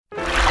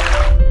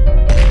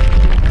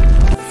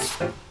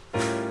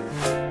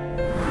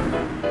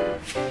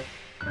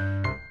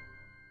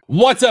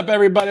What's up,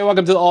 everybody?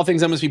 Welcome to the All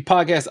Things MSP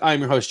podcast.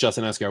 I'm your host,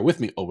 Justin Esgar. With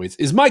me always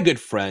is my good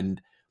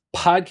friend,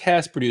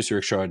 podcast producer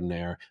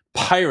extraordinaire,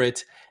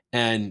 pirate,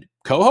 and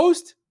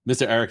co-host,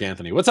 Mr. Eric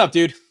Anthony. What's up,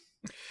 dude?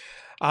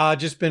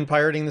 Just been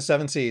pirating the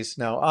seven seas.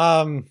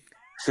 No.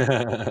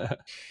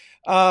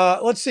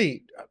 Let's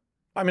see.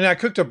 I mean, I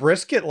cooked a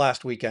brisket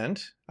last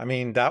weekend. I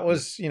mean, that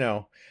was,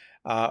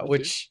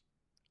 which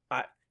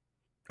I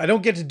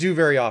don't get to do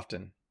very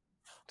often.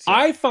 So.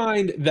 I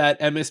find that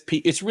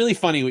MSP, it's really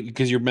funny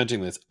because you're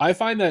mentioning this. I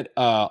find that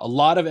a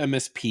lot of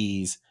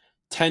MSPs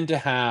tend to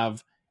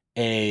have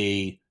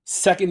a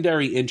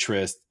secondary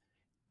interest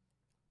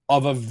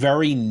of a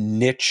very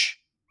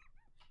niche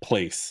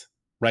place,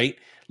 right?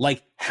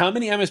 Like, how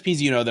many MSPs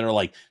do you know that are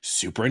like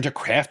super into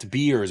craft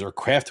beers or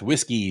craft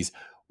whiskeys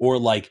or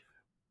like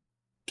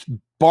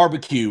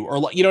barbecue or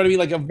like, you know what I mean?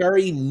 Like a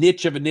very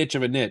niche of a niche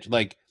of a niche.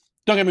 Like,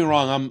 don't get me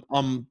wrong,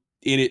 I'm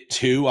in it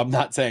too. I'm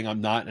not saying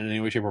I'm not in any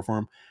way, shape, or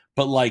form,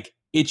 but like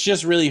it's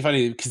just really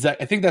funny because I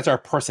think that's our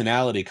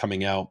personality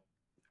coming out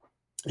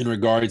in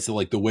regards to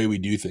like the way we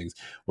do things.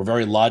 We're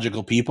very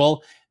logical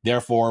people.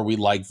 Therefore, we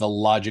like the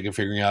logic of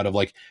figuring out of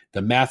like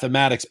the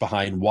mathematics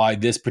behind why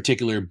this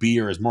particular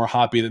beer is more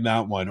hoppy than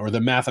that one, or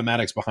the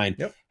mathematics behind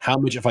how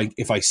much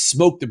if I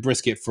smoke the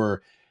brisket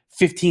for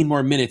 15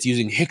 more minutes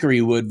using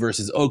hickory wood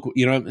versus oak,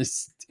 you know,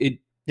 it's a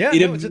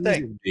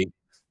thing.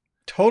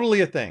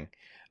 Totally a thing.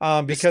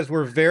 Because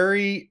we're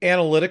very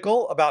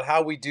analytical about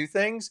how we do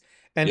things.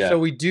 And so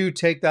we do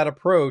take that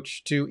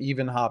approach to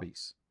even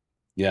hobbies.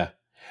 Yeah.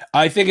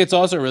 I think it's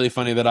also really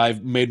funny that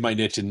I've made my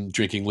niche in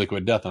drinking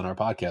liquid death on our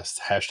podcast.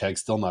 Hashtag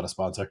still not a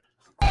sponsor.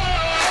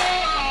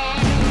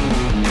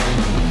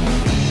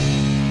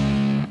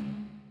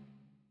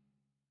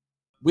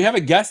 We have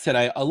a guest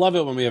today. I love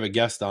it when we have a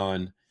guest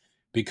on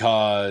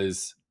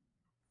because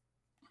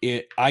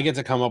I get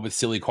to come up with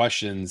silly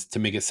questions to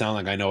make it sound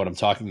like I know what I'm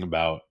talking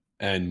about.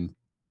 And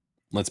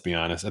let's be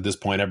honest, at this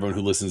point, everyone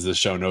who listens to this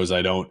show knows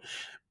I don't.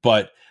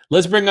 But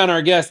let's bring on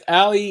our guest,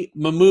 Ali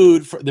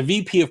Mahmoud, the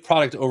VP of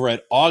Product over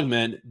at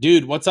Augmentt.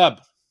 Dude, what's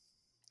up?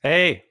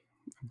 Hey,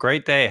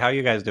 great day. How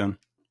you guys doing?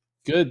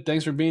 Good.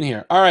 Thanks for being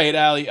here. All right,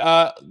 Ali.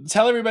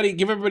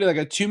 Give everybody like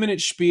a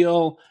 2-minute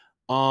spiel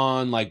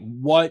on like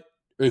what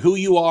or who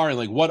you are and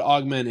like what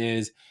Augmentt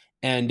is.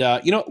 And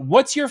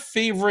what's your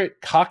favorite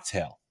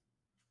cocktail?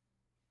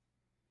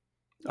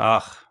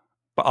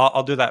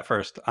 I'll do that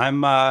first.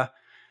 I'm a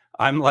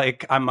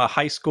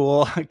high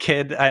school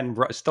kid and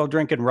still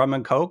drinking rum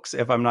and cokes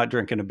if I'm not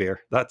drinking a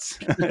beer. That's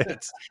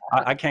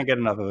I can't get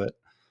enough of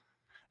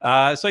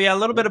it. So yeah, a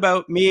little bit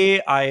about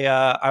me.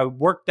 I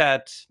worked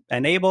at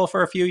Enable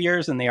for a few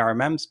years in the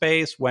RMM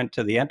space, went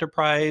to the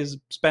enterprise,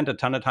 spent a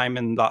ton of time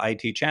in the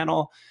IT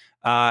channel.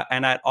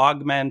 And at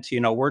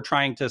Augmentt, we're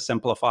trying to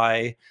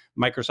simplify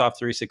Microsoft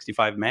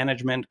 365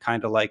 management,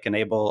 kind of like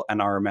Enable and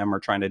RMM are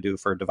trying to do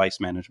for device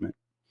management.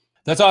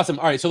 That's awesome.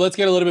 All right, so let's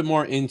get a little bit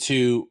more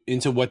into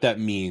what that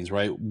means,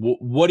 right?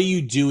 What are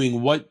you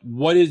doing? What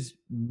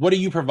are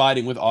you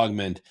providing with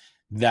Augmentt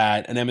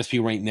that an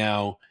MSP right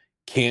now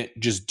can't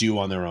just do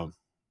on their own?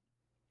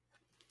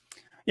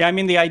 Yeah, I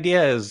mean, the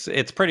idea is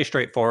it's pretty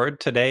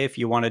straightforward. Today, if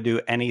you want to do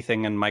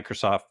anything in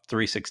Microsoft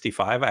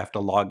 365, I have to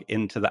log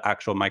into the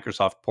actual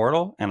Microsoft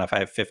portal. And if I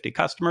have 50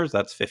 customers,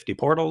 that's 50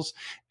 portals.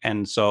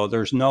 And so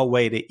there's no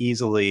way to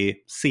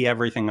easily see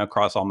everything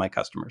across all my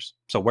customers.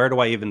 So where do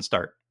I even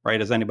start, right?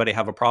 Does anybody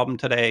have a problem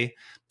today?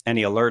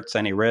 Any alerts,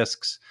 any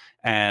risks?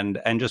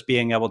 And just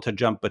being able to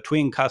jump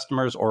between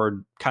customers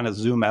or kind of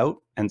zoom out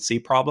and see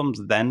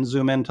problems, then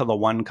zoom into the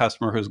one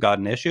customer who's got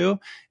an issue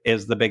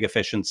is the big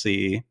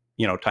efficiency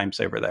time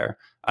saver there.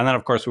 And then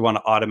of course we want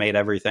to automate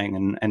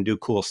everything and do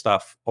cool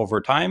stuff over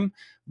time,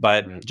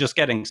 but just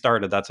getting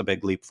started, that's a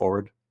big leap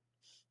forward.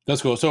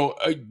 That's cool. So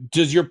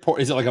is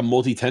it like a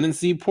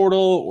multi-tenancy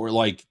portal or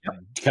like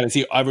kind of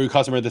see every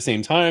customer at the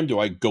same time? Do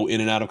I go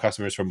in and out of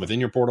customers from within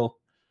your portal?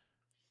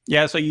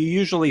 Yeah, so you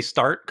usually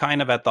start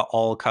kind of at the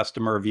all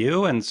customer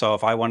view. And so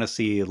if I want to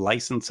see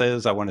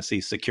licenses, I want to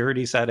see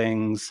security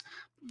settings,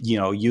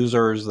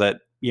 users that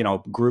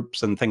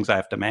groups and things I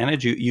have to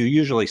manage, you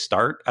usually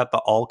start at the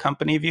all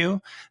company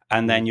view,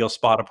 and then you'll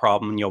spot a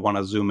problem and you'll want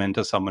to zoom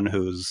into someone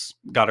who's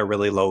got a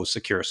really low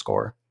secure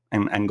score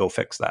and go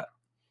fix that.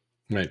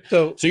 Right.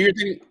 So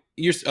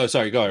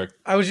sorry, go ahead.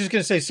 I was just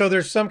going to say, so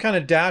there's some kind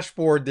of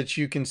dashboard that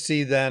you can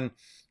see then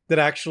that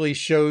actually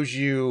shows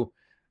you,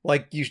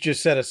 like you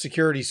just said, a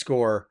security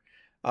score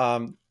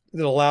that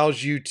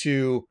allows you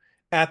to,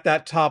 at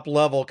that top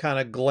level, kind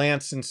of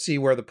glance and see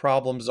where the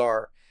problems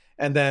are,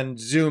 and then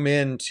zoom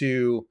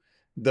into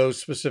those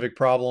specific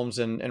problems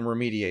and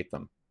remediate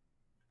them.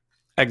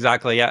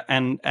 Exactly. Yeah.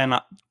 And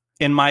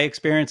in my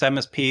experience,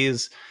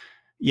 MSPs,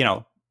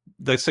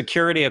 the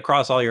security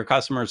across all your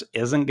customers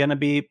isn't going to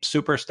be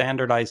super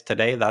standardized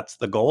today. That's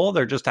the goal.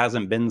 There just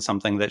hasn't been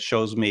something that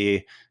shows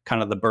me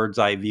kind of the bird's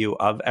eye view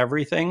of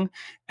everything.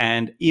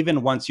 And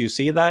even once you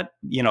see that,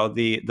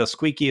 the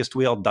squeakiest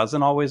wheel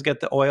doesn't always get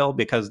the oil,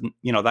 because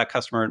that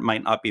customer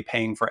might not be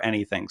paying for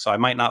anything. So I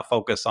might not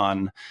focus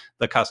on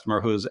the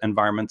customer whose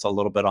environment's a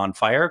little bit on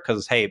fire,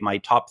 because hey, my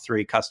top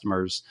 3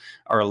 customers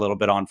are a little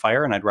bit on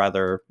fire, and I'd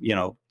rather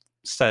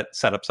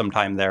set up some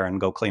time there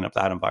and go clean up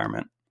that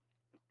environment.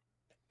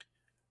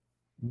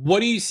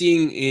 What are you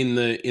seeing in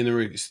the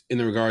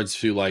regards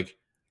to like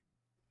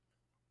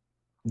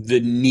the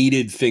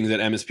needed things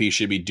that MSP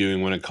should be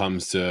doing when it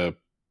comes to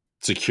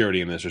security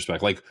in this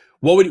respect? Like,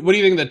 what do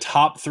you think the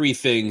top 3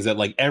 things that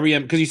like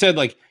because you said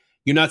like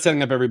you're not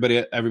setting up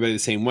everybody the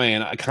same way,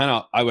 and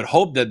I would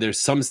hope that there's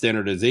some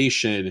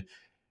standardization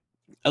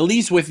at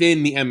least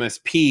within the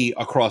MSP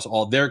across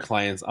all their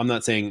clients. I'm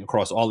not saying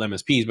across all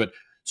MSPs, but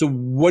so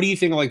what do you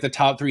think are like the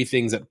top 3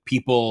 things that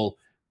people,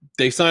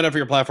 they sign up for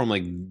your platform,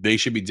 like they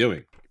should be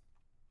doing?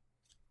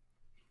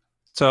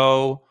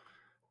 So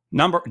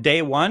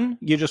day 1,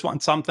 you just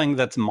want something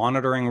that's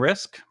monitoring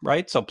risk,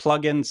 right? So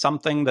plug in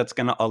something that's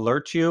going to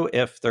alert you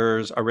if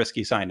there's a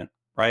risky sign-in,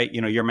 right?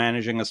 You're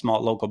managing a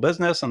small local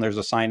business and there's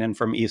a sign-in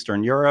from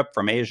Eastern Europe,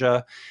 from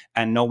Asia,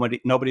 and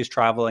nobody's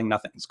traveling,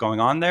 nothing's going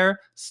on there.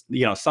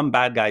 Some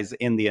bad guys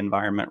in the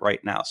environment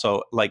right now.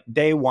 So like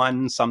day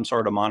 1, some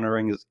sort of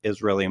monitoring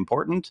is really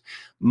important.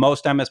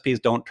 Most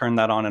MSPs don't turn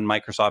that on in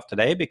Microsoft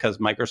today because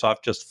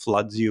Microsoft just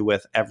floods you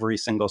with every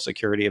single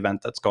security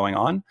event that's going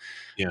on.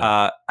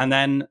 Yeah. And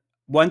then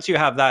once you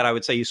have that, I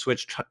would say you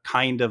switch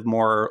kind of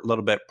more, a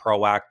little bit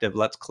proactive.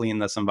 Let's clean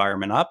this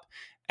environment up.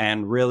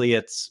 And really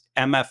it's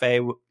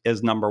MFA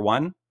is number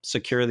 1,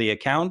 secure the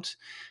account.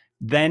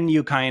 Then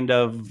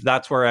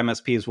that's where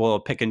MSPs will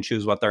pick and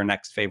choose what their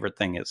next favorite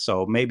thing is.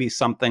 So maybe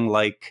something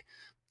like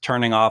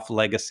turning off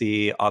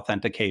legacy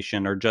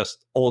authentication, or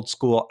just old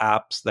school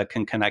apps that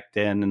can connect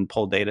in and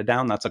pull data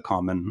down. That's a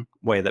common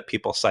way that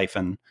people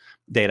siphon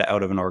data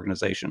out of an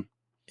organization.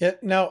 Yeah.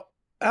 Now,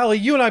 Ali,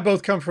 you and I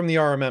both come from the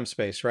RMM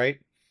space, right?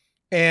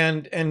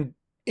 And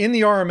in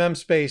the RMM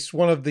space,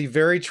 one of the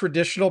very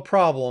traditional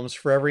problems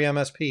for every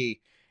MSP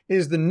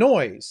is the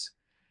noise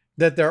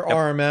that their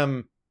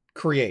RMM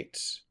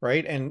creates,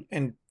 right?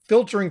 And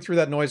filtering through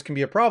that noise can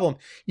be a problem.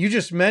 You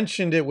just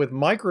mentioned it with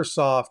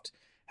Microsoft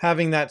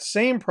having that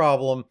same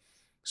problem.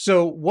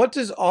 So what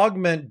does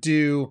Augmentt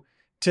do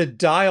to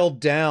dial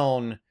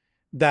down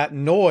that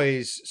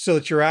noise so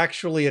that you're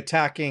actually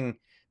attacking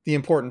the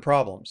important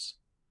problems?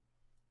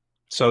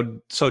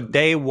 So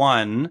day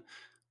 1,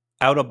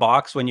 out of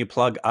box, when you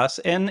plug us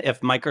in,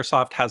 if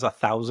Microsoft has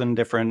 1,000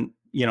 different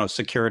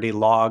security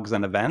logs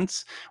and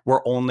events, we're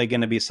only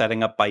going to be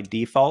setting up by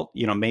default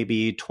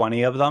maybe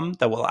 20 of them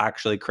that will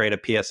actually create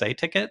a PSA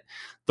ticket.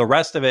 The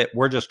rest of it,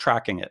 we're just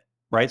tracking it,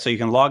 right? So you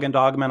can log into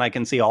Augmentt, I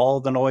can see all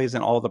the noise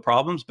and all the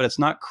problems, but it's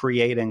not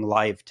creating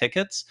live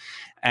tickets.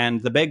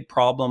 And the big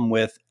problem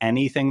with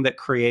anything that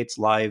creates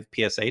live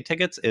PSA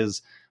tickets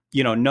is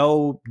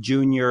no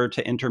junior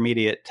to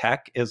intermediate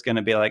tech is going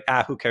to be like,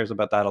 who cares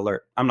about that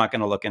alert? I'm not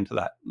going to look into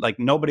that. Like,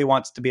 nobody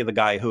wants to be the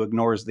guy who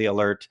ignores the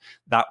alert.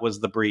 That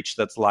was the breach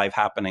that's live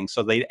happening.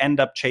 So they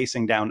end up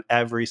chasing down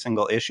every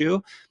single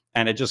issue,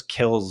 and it just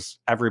kills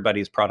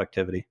everybody's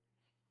productivity.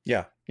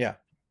 Yeah. Yeah.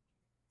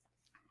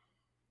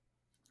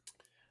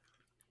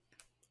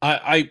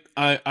 I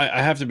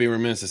have to be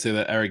remiss to say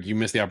that, Eric, you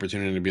missed the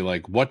opportunity to be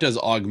like, what does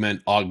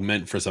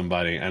augment for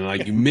somebody? And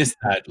like you missed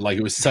that. Like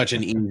it was such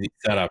an easy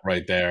setup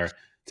right there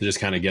to just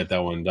kind of get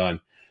that one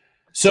done.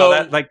 So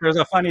that, like, there's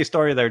a funny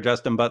story there,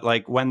 Justin, but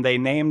like when they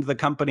named the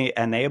company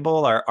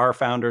Enable, our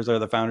founders are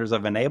the founders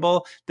of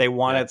Enable, they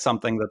wanted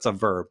something that's a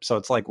verb. So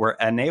it's like, we're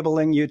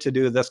enabling you to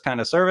do this kind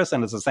of service.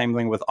 And it's the same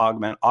thing with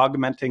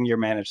augmenting your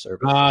managed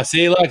service.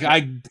 See, look,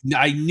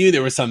 I knew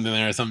there was something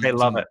there. They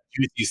love it.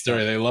 Juicy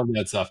story. They love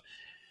that stuff.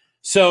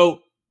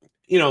 So,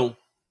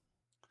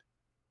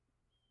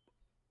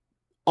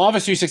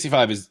 Office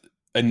 365 is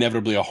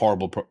inevitably a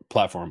horrible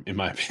platform, in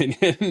my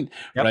opinion,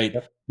 right?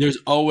 Yep. There's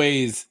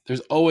always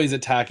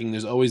attacking,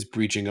 there's always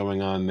breaching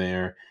going on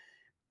there.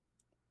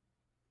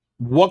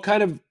 What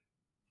kind of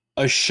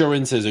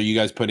assurances are you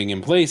guys putting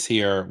in place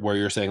here where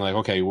you're saying like,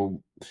 okay,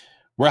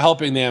 we're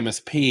helping the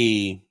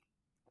MSP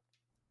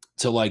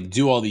to like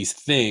do all these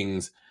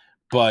things,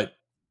 but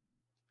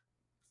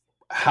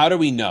how do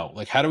we know?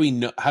 Like, how do we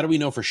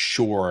know for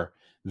sure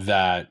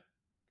that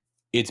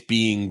it's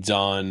being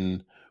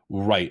done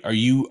right? Are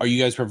you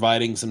guys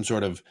providing some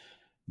sort of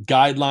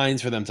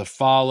guidelines for them to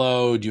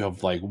follow? Do you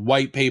have like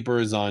white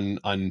papers on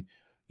I'm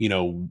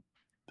new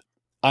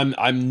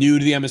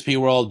to the MSP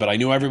world, but I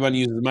know everyone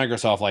uses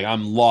Microsoft. Like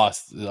I'm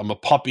lost. I'm a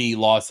puppy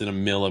lost in a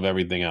mill of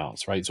everything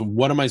else, right? So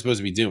what am I supposed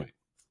to be doing?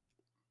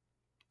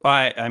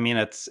 I mean,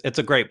 it's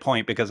a great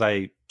point because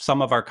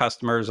some of our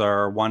customers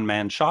are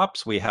one-man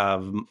shops. We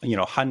have,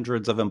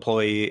 hundreds of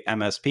employee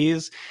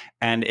MSPs,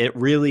 and it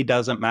really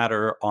doesn't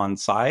matter on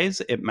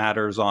size. It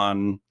matters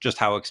on just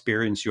how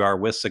experienced you are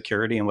with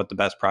security and what the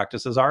best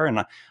practices are.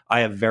 And I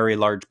have very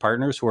large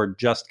partners who are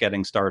just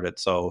getting started.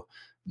 So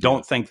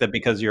don't think that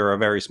because you're a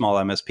very small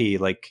MSP,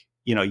 like,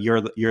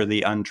 you're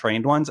the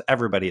untrained ones.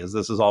 Everybody is.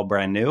 This is all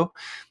brand new.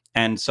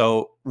 And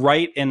so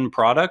right in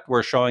product,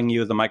 we're showing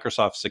you the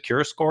Microsoft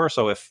Secure Score.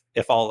 So if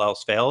all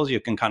else fails, you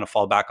can kind of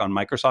fall back on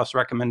Microsoft's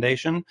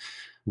recommendation.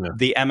 Yeah.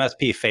 The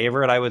MSP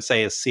favorite, I would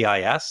say, is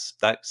CIS.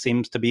 That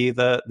seems to be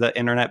the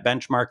internet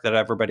benchmark that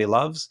everybody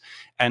loves.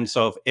 And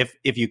so if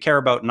you care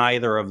about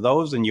neither of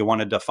those and you want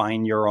to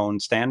define your own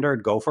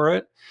standard, go for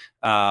it.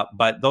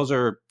 But those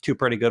are two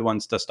pretty good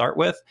ones to start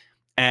with.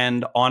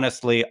 And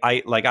honestly,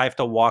 I have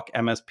to walk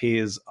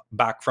MSPs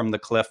back from the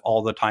cliff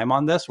all the time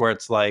on this, where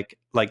it's like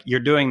you're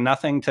doing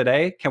nothing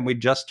today. Can we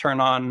just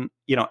turn on,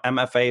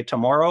 MFA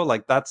tomorrow?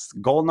 Like, that's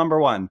goal number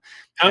one.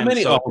 How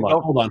many? So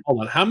hold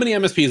on. How many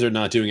MSPs are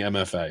not doing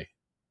MFA?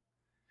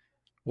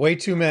 Way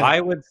too many. I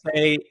would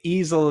say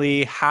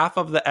easily half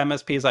of the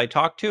MSPs I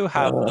talk to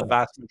have the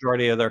vast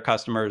majority of their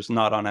customers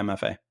not on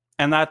MFA.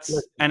 And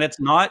it's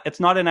not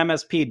an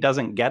MSP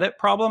doesn't get it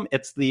problem.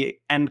 It's the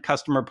end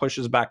customer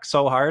pushes back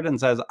so hard and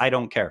says, I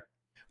don't care.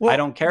 Well, I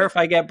don't care if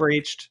I get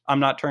breached. I'm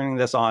not turning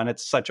this on.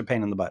 It's such a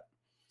pain in the butt.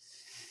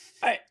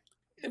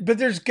 But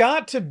there's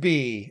got to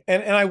be,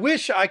 and I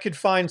wish I could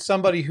find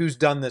somebody who's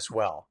done this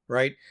well,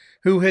 right?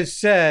 Who has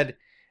said,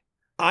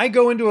 I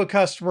go into a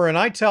customer and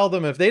I tell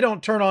them if they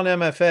don't turn on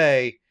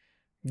MFA,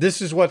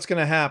 this is what's going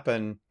to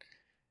happen.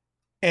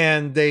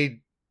 And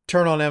they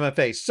turn on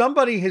MFA.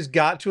 Somebody has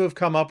got to have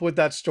come up with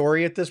that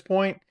story at this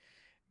point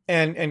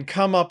and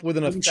come up with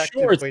an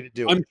effective way to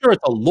do it. I'm sure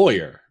it's a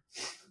lawyer.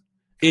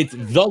 It's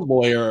the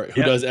lawyer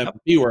who does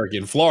MSP work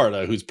in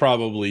Florida who's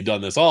probably done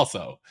this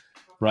also,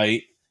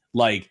 right?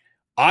 Like,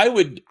 I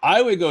would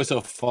go so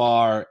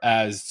far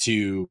as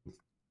to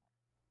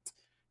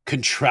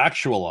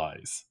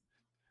contractualize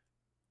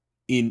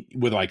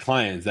with my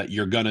clients that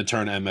you're going to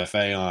turn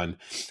MFA on,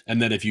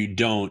 and that if you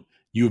don't,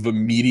 you've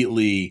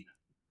immediately,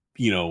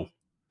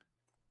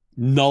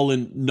 null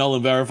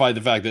and verify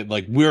the fact that my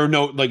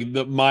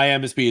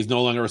MSP is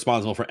no longer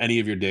responsible for any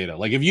of your data.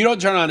 Like, if you don't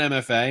turn on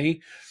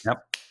MFA,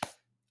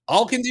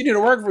 I'll continue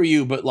to work for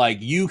you,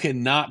 but you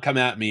cannot come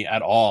at me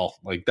at all.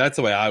 Like, that's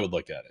the way I would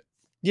look at it.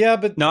 Yeah,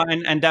 but no,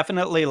 and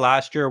definitely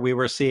last year we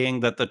were seeing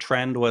that the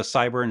trend was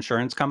cyber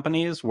insurance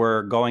companies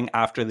were going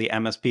after the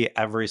MSP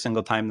every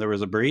single time there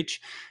was a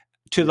breach,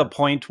 to the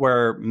point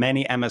where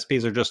many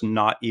MSPs are just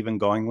not even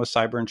going with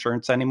cyber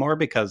insurance anymore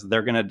because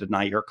they're going to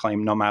deny your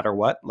claim no matter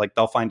what. Like,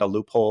 they'll find a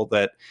loophole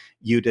that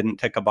you didn't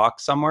tick a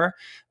box somewhere.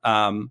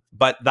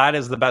 But that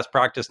is the best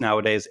practice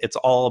nowadays. It's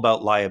all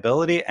about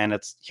liability. And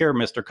it's, here,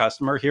 Mr.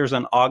 Customer, here's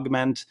an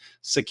Augmentt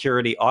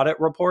security audit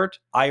report.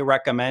 I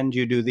recommend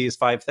you do these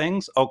 5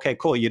 things. Okay,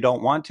 cool. You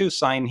don't want to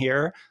sign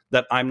here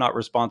that I'm not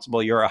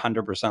responsible. You're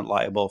 100%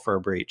 liable for a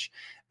breach.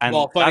 And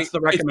that's the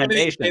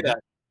recommendation.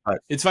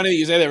 It's funny that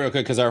you say that real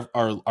quick, because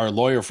our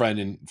lawyer friend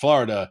in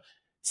Florida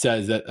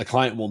says that a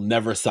client will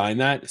never sign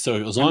that.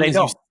 So as long as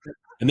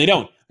they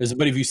don't.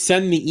 But if you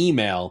send the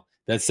email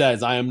that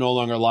says, I am no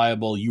longer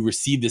liable, you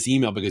received this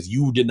email because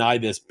you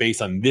denied this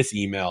based on this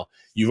email,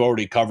 you've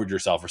already covered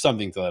yourself, or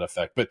something to that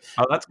effect. But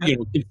that's good.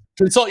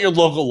 Consult your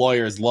local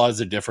lawyers. Laws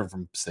are different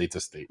from state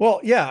to state. Well,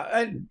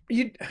 yeah.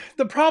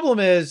 The problem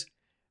is,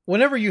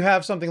 whenever you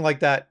have something like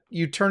that,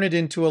 you turn it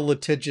into a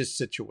litigious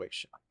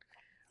situation.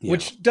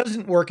 Which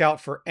doesn't work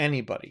out for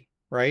anybody,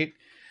 right?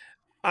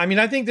 I mean,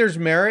 I think there's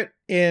merit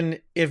in,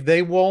 if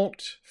they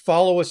won't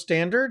follow a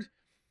standard,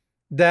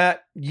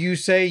 that you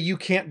say you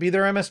can't be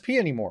their MSP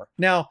anymore.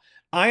 Now,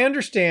 I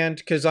understand,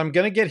 because I'm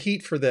going to get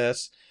heat for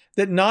this,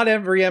 that not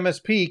every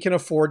MSP can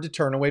afford to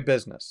turn away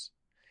business.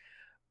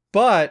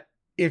 But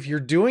if you're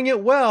doing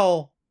it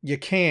well, you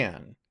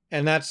can.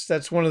 And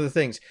that's one of the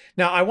things.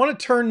 Now, I want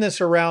to turn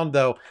this around,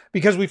 though,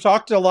 because we've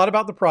talked a lot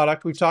about the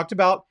product. We've talked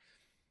about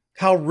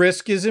how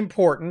risk is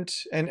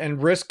important,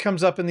 and risk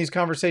comes up in these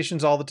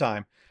conversations all the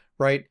time,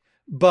 right?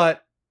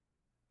 But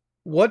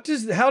how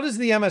does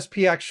the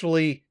MSP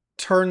actually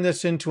turn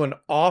this into an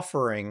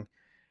offering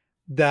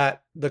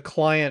that the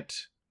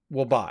client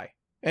will buy?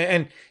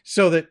 And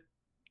so that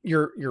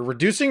you're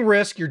reducing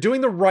risk, you're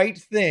doing the right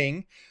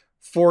thing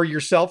for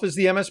yourself as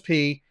the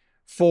MSP,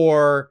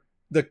 for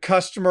the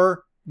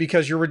customer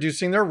because you're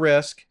reducing their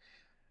risk,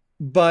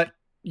 but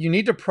you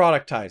need to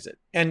productize it.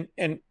 And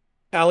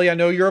Ali, I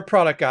know you're a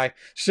product guy.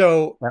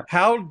 So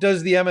how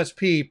does the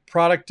MSP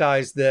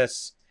productize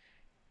this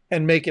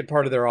and make it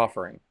part of their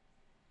offering?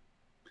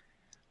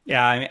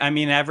 Yeah, I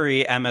mean,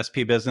 every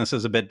MSP business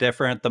is a bit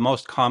different. The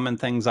most common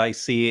things I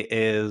see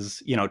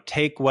is,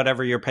 take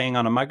whatever you're paying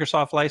on a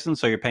Microsoft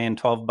license. So you're paying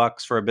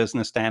 $12 for a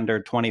business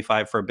standard,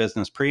 $25 for a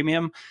business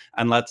premium,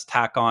 and let's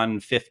tack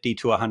on 50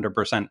 to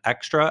 100%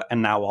 extra,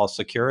 and now I'll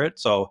secure it.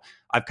 So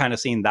I've kind of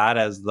seen that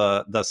as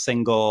the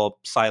single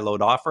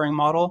siloed offering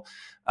model.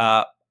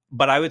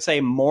 But I would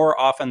say more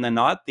often than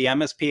not, the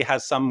MSP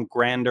has some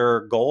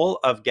grander goal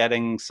of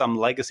getting some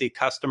legacy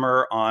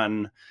customer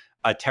on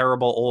a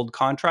terrible old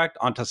contract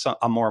onto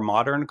a more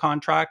modern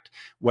contract,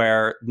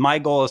 where my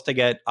goal is to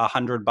get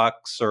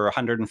 $100 or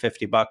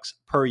 $150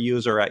 per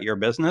user at your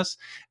business.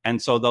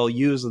 And so they'll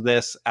use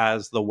this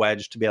as the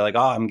wedge to be like,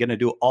 oh, I'm going to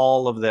do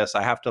all of this.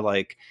 I have to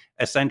like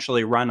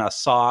essentially run a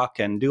SOC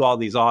and do all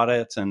these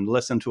audits and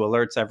listen to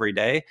alerts every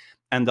day.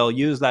 And they'll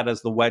use that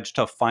as the wedge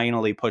to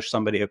finally push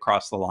somebody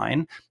across the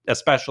line,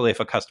 especially if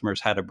a customer's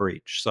had a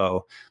breach.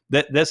 So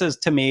this is,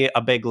 to me,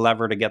 a big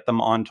lever to get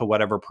them onto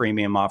whatever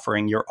premium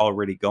offering you're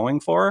already going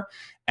for.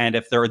 And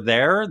if they're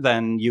there,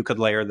 then you could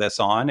layer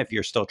this on if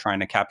you're still trying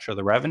to capture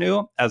the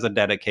revenue as a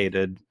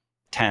dedicated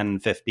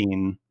 $10,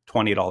 $15,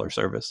 $20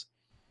 service.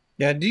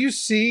 Yeah. Do you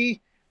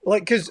see,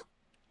 like, because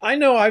I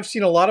know I've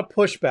seen a lot of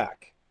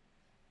pushback.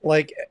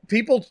 Like,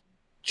 people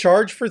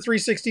charge for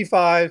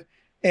 365,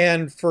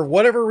 and for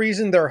whatever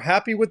reason, they're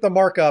happy with the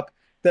markup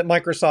that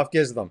Microsoft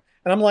gives them.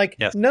 And I'm like,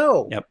 yes.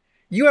 No, yep.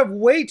 You have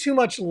way too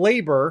much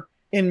labor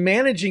in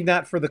managing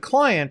that for the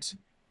client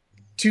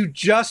to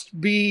just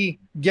be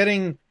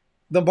getting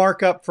the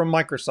markup from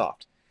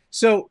Microsoft.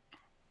 So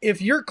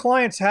if your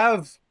clients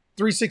have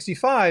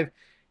 365,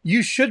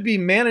 you should be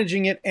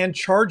managing it and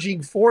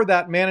charging for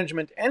that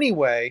management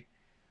anyway.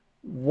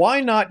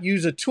 Why not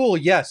use a tool?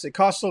 Yes, it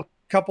costs a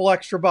couple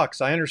extra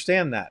bucks. I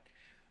understand that.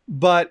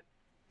 But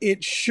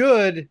it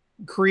should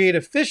create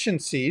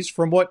efficiencies,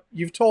 from what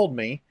you've told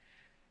me,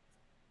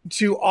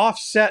 to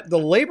offset the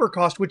labor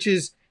cost, which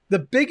is the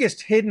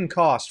biggest hidden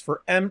cost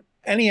for any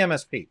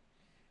MSP.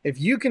 If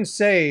you can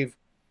save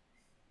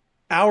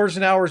hours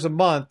and hours a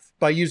month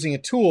by using a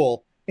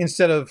tool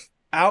instead of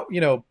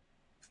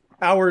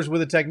hours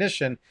with a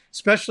technician,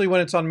 especially when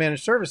it's on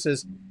managed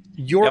services,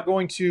 you're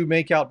going to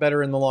make out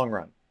better in the long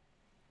run.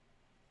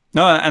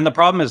 No, and the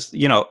problem is,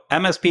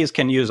 MSPs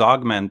can use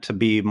Augmentt to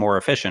be more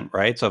efficient,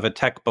 right? So if a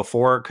tech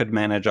before could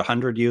manage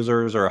 100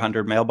 users or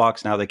 100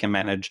 mailbox, now they can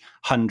manage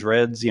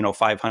hundreds,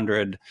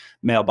 500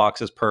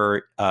 mailboxes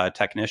per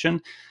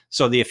technician.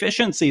 So the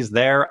efficiency is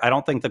there. I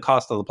don't think the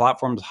cost of the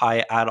platform is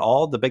high at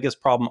all. The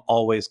biggest problem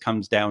always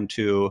comes down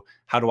to,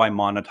 how do I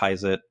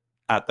monetize it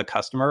at the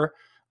customer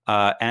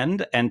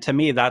end? And to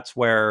me, that's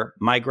where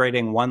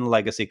migrating one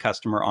legacy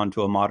customer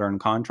onto a modern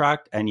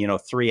contract and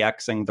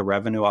 3xing the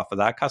revenue off of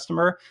that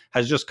customer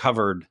has just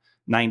covered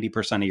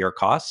 90% of your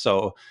costs.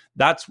 So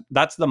that's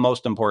the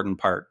most important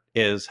part,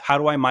 is how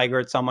do I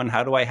migrate someone?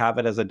 How do I have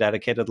it as a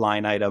dedicated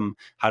line item?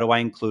 How do I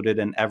include it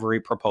in every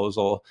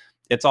proposal?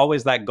 It's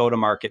always that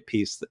go-to-market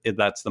piece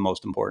that's the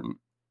most important.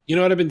 You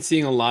know what I've been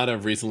seeing a lot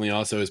of recently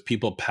also is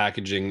people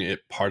packaging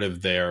it part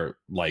of their,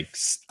 like,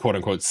 quote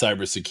unquote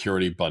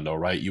cybersecurity bundle,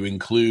 right? You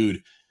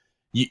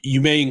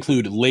may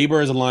include labor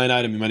as a line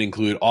item. You might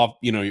include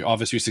your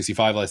Office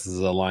 365 license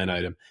as a line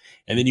item.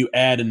 And then you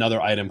add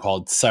another item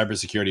called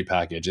cybersecurity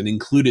package. And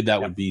included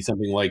that would be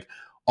something like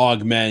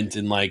Augmentt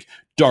and like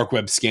dark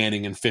web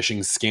scanning and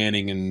phishing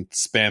scanning and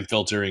spam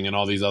filtering and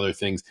all these other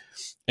things.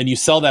 And you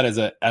sell that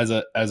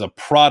as a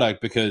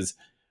product, because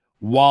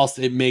whilst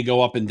it may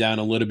go up and down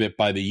a little bit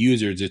by the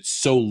users, it's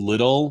so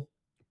little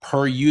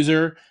per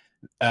user.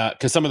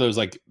 Because some of those,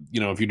 like,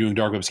 if you're doing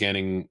dark web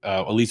scanning,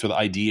 at least with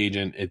ID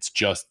agent, it's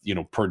just,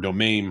 per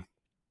domain,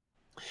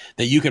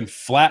 that you can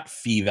flat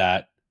fee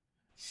that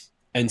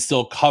and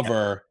still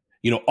cover,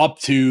 up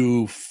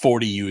to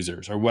 40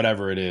 users or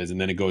whatever it is.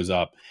 And then it goes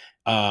up.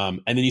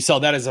 And then you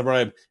sell that as a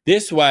product.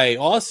 This way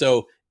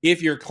also,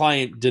 if your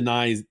client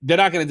denies, they're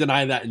not going to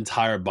deny that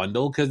entire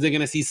bundle, because they're going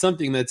to see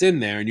something that's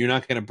in there and you're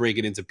not going to break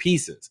it into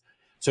pieces.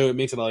 So it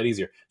makes it a lot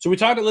easier. So we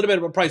talked a little bit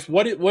about price.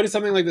 What does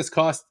something like this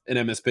cost an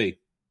MSP?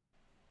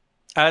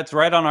 It's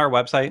right on our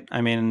website. I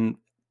mean,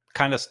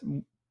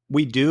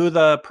 we do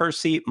the per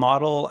seat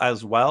model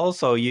as well.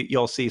 So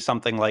you'll see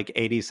something like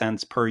 80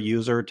 cents per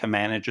user to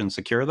manage and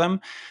secure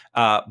them.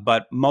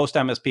 But most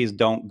MSPs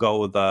don't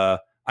go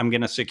I'm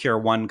going to secure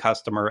one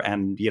customer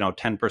and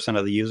 10%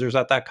 of the users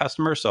at that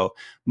customer. So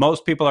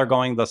most people are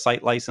going the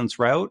site license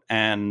route,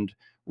 and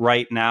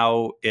right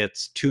now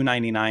it's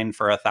 $299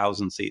 for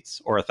 1,000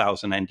 seats or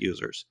 1,000 end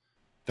users.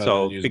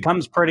 So it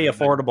becomes pretty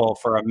affordable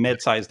for a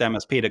mid-sized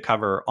MSP to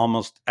cover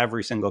almost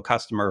every single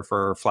customer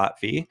for a flat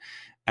fee,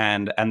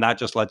 and that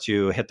just lets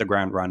you hit the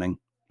ground running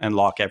and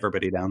lock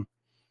everybody down.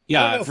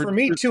 Yeah, for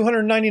me,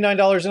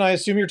 $299, and I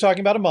assume you're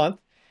talking about a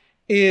month,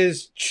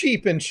 is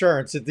cheap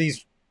insurance at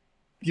these.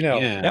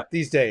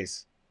 These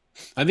days.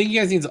 I think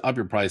you guys need to up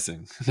your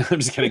pricing. I'm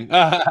just kidding.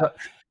 For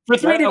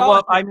 $300.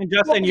 Well, I mean,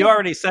 Justin, you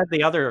already said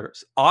the other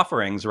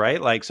offerings,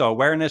 right? Like, so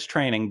awareness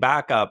training,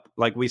 backup,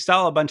 like we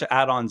sell a bunch of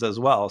add-ons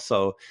as well.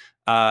 So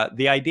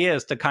the idea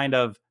is to kind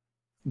of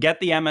get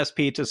the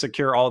MSP to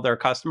secure all their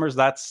customers.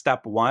 That's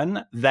step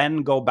one.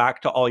 Then go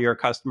back to all your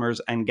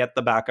customers and get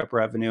the backup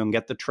revenue and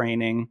get the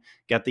training,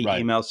 get the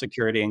email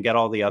security, and get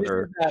all the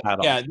other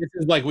add-ons. Yeah, this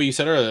is like what you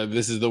said earlier.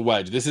 This is the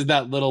wedge. This is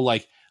that little,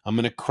 like, I'm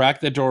going to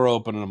crack the door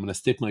open and I'm going to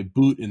stick my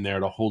boot in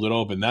there to hold it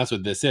open. That's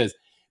what this is.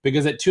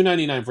 Because at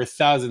 $299 for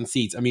 1,000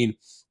 seats, I mean,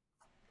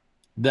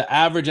 the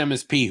average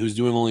MSP who's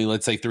doing only,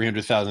 let's say,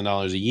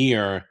 $300,000 a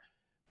year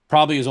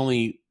probably is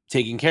only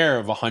taking care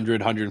of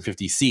 100,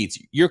 150 seats.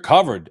 You're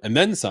covered and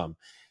then some.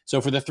 So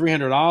for the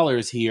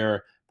 $300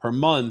 here per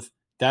month,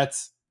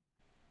 that's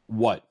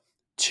what,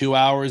 2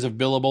 hours of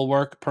billable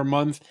work per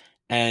month,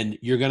 and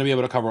you're going to be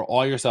able to cover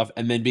all your stuff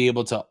and then be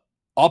able to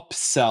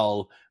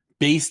upsell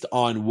based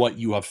on what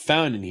you have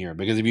found in here.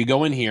 Because if you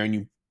go in here and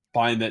you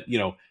find that,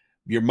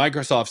 your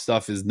Microsoft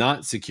stuff is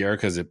not secure,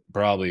 because it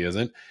probably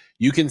isn't,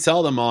 you can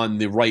sell them on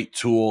the right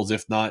tools,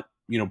 if not,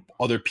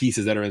 other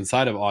pieces that are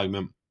inside of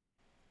Augmentt,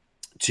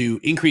 to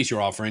increase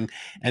your offering.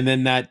 And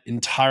then that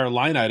entire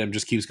line item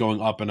just keeps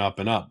going up and up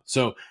and up.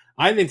 So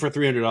I think for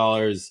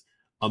 $300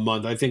 a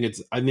month, I think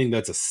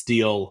that's a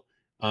steal.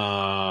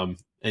 And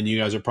you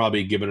guys are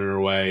probably giving it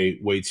away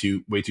way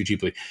too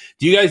cheaply.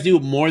 Do you guys do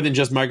more than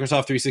just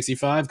Microsoft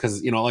 365?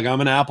 Because like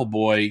I'm an Apple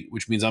boy,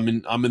 which means I'm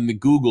in the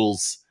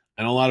Googles,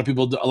 and a lot of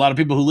people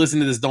who listen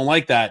to this don't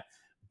like that.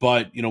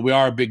 But we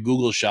are a big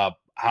Google shop.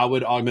 How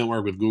would Augmentt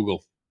work with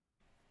Google?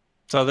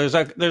 So there's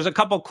a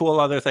couple cool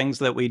other things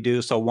that we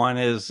do. So one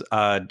is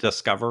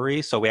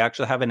discovery. So we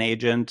actually have an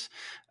agent.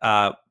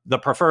 The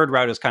preferred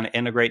route is kind of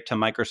integrate to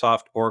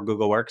Microsoft or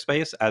Google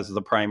Workspace as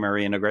the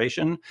primary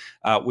integration.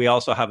 We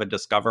also have a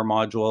discover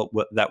module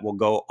that will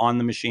go on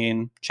the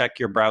machine, check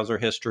your browser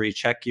history,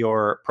 check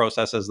your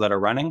processes that are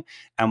running,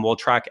 and we'll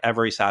track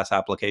every SaaS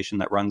application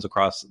that runs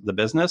across the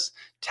business,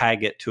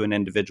 tag it to an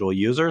individual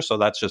user. So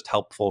that's just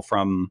helpful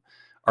from,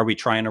 are we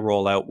trying to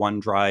roll out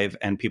OneDrive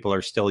and people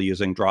are still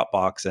using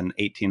Dropbox and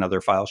 18 other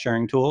file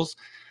sharing tools?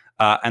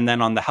 And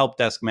then on the help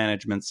desk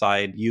management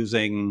side,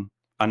 using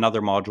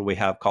another module we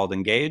have called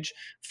Engage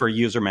for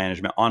user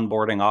management,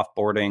 onboarding,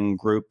 offboarding,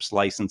 groups,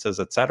 licenses,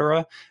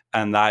 etc.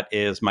 And that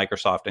is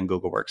Microsoft and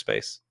Google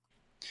Workspace.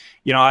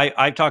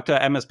 I talk to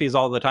MSPs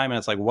all the time, and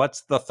it's like,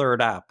 what's the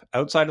third app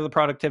outside of the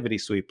productivity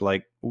suite?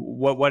 Like,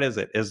 what is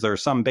it? Is there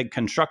some big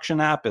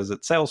construction app? Is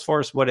it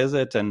Salesforce? What is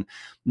it? And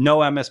no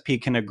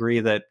MSP can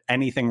agree that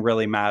anything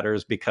really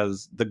matters,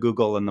 because the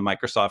Google and the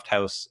Microsoft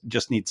house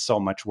just needs so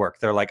much work.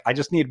 They're like, I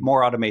just need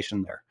more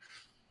automation there.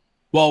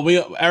 Well,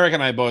 Eric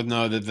and I both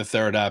know that the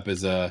third app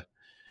is a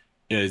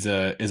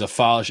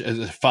file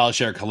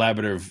share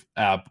collaborative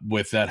app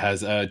that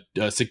has a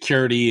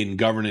security and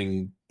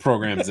governing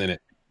programs in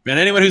it. And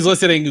anyone who's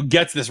listening who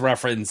gets this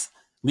reference,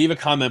 leave a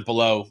comment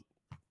below.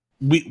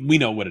 We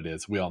know what it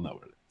is. We all know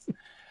what it is.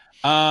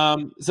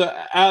 So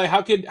Ali,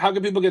 how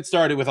could people get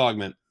started with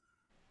Augmentt?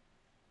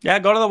 Yeah,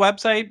 go to the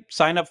website,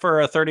 sign up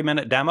for a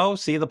 30-minute demo,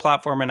 see the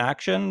platform in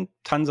action.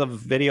 Tons of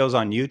videos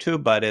on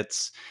YouTube, but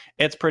it's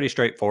pretty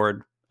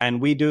straightforward.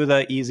 And we do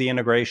the easy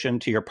integration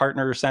to your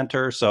partner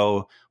center.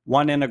 So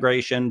one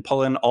integration,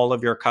 pull in all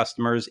of your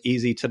customers,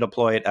 easy to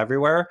deploy it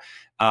everywhere.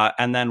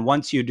 And then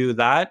once you do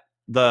that,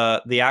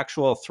 the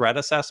actual threat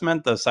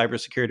assessment, the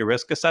cybersecurity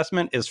risk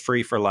assessment, is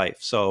free for life.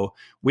 So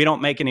we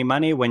don't make any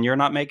money when you're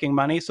not making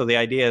money. So the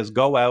idea is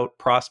go out,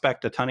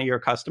 prospect a ton of your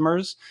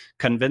customers,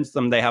 convince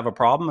them they have a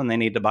problem and they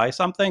need to buy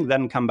something,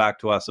 then come back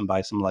to us and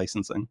buy some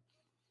licensing.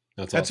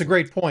 That's awesome. A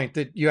great point,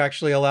 that you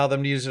actually allow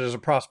them to use it as a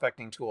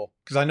prospecting tool,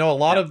 because I know a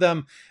lot of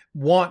them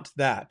want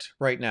that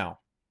right now.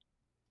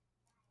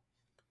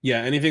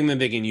 Yeah, anything that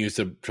they can use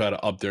to try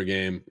to up their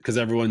game, because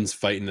everyone's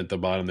fighting at the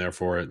bottom there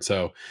for it.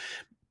 So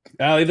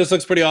Ali, this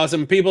looks pretty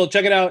awesome. People,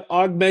 check it out.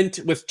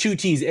 Augmentt with 2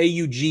 T's,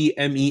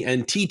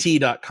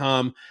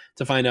 AUGMENTT.com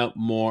to find out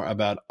more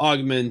about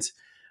Augmentt.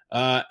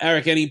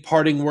 Eric, any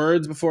parting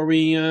words before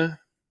we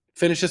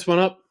finish this one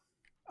up?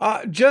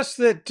 Just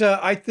that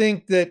I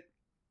think that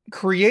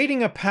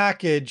creating a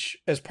package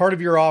as part of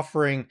your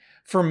offering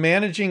for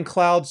managing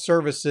cloud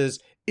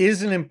services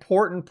is an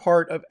important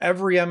part of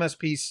every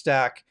MSP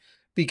stack,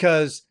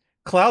 because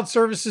cloud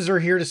services are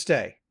here to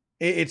stay.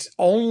 It's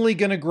only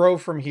going to grow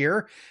from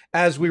here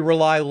as we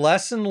rely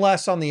less and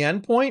less on the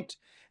endpoint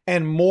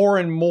and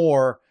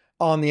more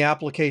on the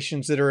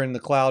applications that are in the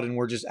cloud, and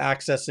we're just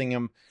accessing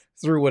them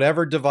through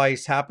whatever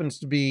device happens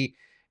to be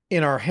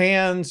in our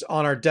hands,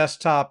 on our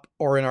desktop,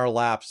 or in our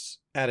laps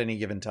at any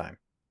given time.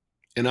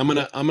 And I'm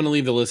gonna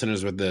leave the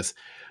listeners with this.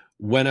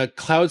 When a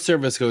cloud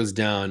service goes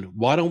down,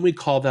 why don't we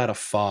call that a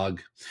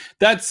fog?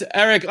 That's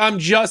Eric. I'm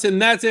Justin.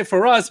 That's it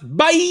for us.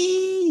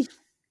 Bye.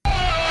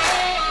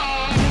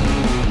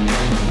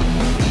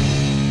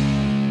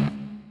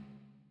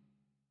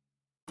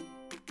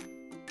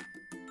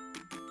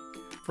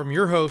 From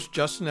your host,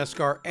 Justin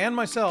Esgar, and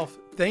myself,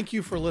 thank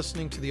you for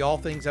listening to the All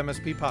Things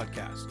MSP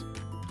podcast.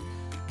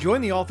 Join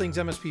the All Things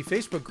MSP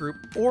Facebook group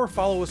or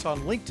follow us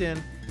on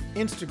LinkedIn,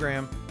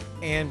 Instagram,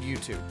 and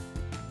YouTube.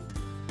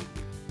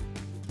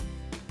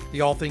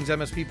 The All Things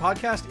MSP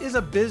podcast is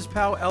a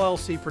BizPow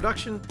LLC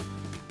production,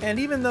 and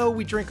even though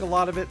we drink a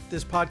lot of it,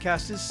 this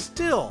podcast is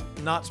still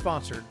not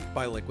sponsored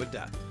by Liquid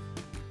Death.